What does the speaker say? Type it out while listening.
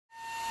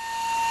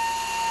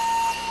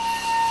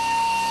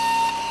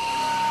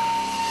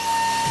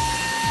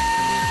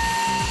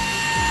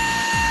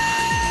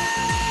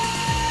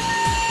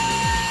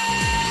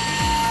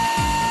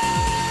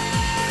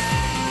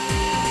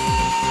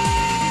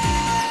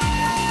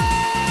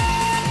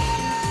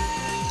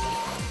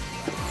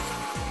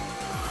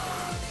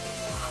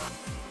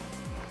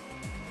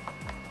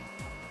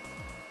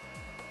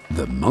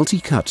The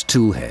MultiCUT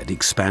toolhead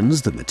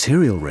expands the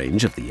material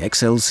range of the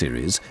XL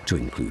series to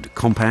include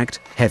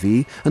compact,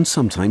 heavy and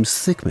sometimes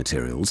thick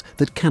materials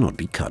that cannot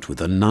be cut with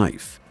a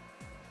knife.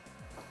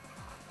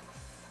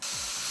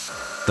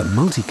 The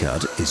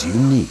MultiCUT is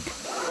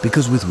unique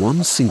because with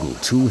one single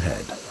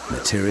toolhead,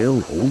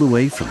 material all the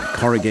way from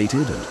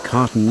corrugated and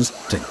cartons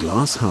to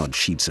glass-hard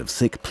sheets of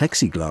thick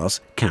plexiglass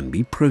can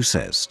be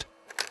processed.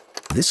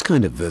 This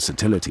kind of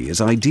versatility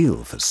is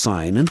ideal for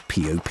sign and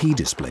POP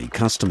display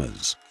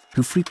customers,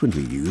 who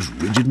frequently use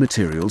rigid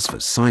materials for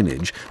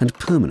signage and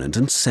permanent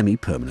and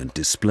semi-permanent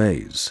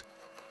displays.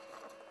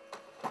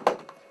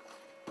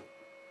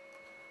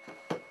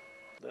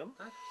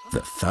 The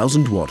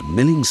 1000-watt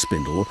milling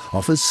spindle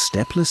offers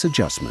stepless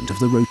adjustment of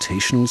the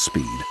rotational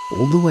speed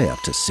all the way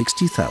up to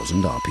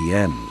 60,000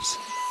 RPMs.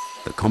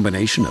 The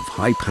combination of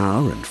high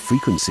power and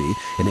frequency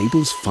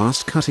enables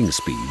fast cutting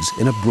speeds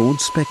in a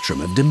broad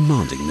spectrum of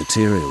demanding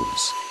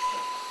materials.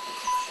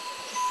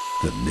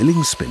 The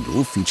milling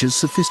spindle features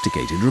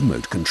sophisticated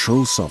remote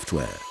control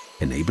software,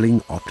 enabling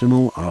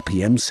optimal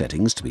RPM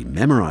settings to be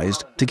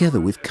memorized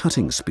together with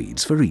cutting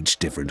speeds for each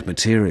different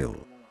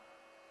material.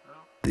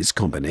 This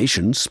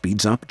combination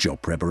speeds up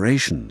job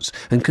preparations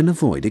and can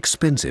avoid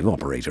expensive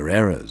operator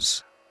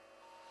errors.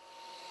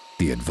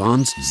 The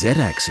advanced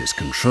Z-axis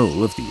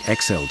control of the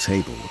XL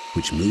table,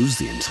 which moves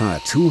the entire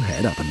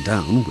toolhead up and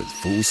down with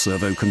full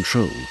servo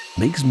control,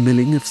 makes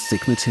milling of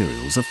thick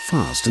materials a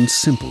fast and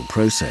simple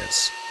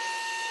process.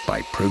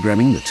 By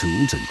programming the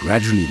tool to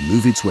gradually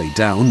move its way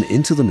down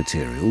into the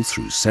material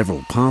through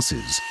several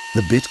passes,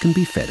 the bit can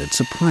be fed at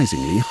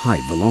surprisingly high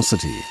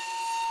velocity.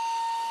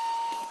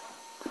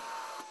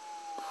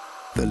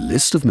 The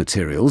list of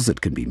materials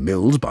that can be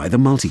milled by the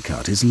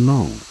MultiCUT is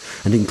long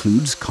and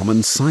includes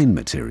common sign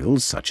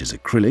materials such as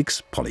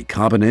acrylics,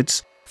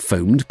 polycarbonates,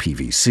 foamed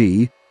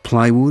PVC,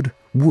 plywood,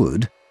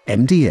 wood,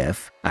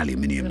 MDF,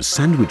 aluminium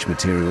sandwich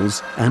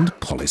materials, and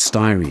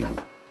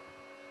polystyrene.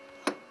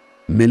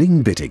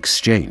 Milling bit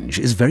exchange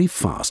is very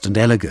fast and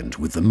elegant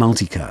with the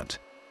MultiCUT.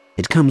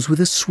 It comes with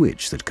a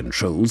switch that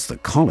controls the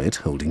collet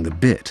holding the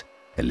bit,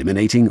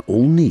 eliminating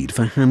all need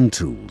for hand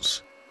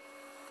tools.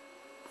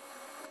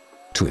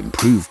 To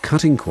improve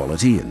cutting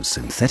quality in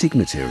synthetic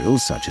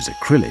materials such as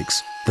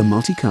acrylics, the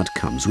MultiCUT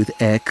comes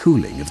with air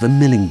cooling of the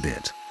milling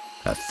bit.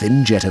 A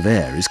thin jet of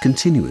air is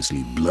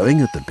continuously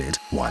blowing at the bit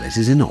while it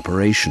is in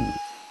operation.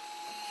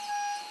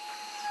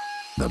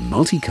 The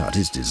MultiCUT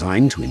is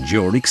designed to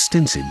endure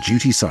extensive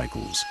duty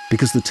cycles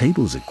because the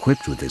tables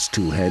equipped with this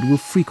toolhead will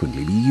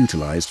frequently be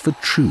utilized for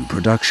true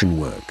production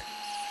work.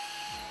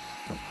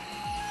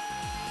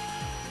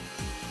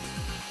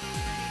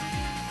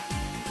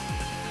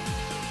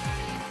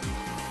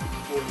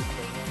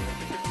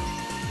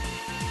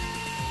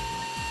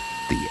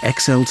 The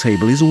XL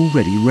table is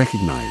already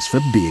recognized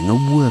for being a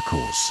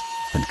workhorse,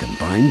 and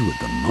combined with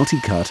the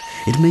MultiCUT,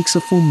 it makes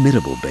a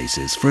formidable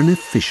basis for an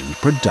efficient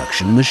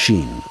production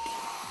machine.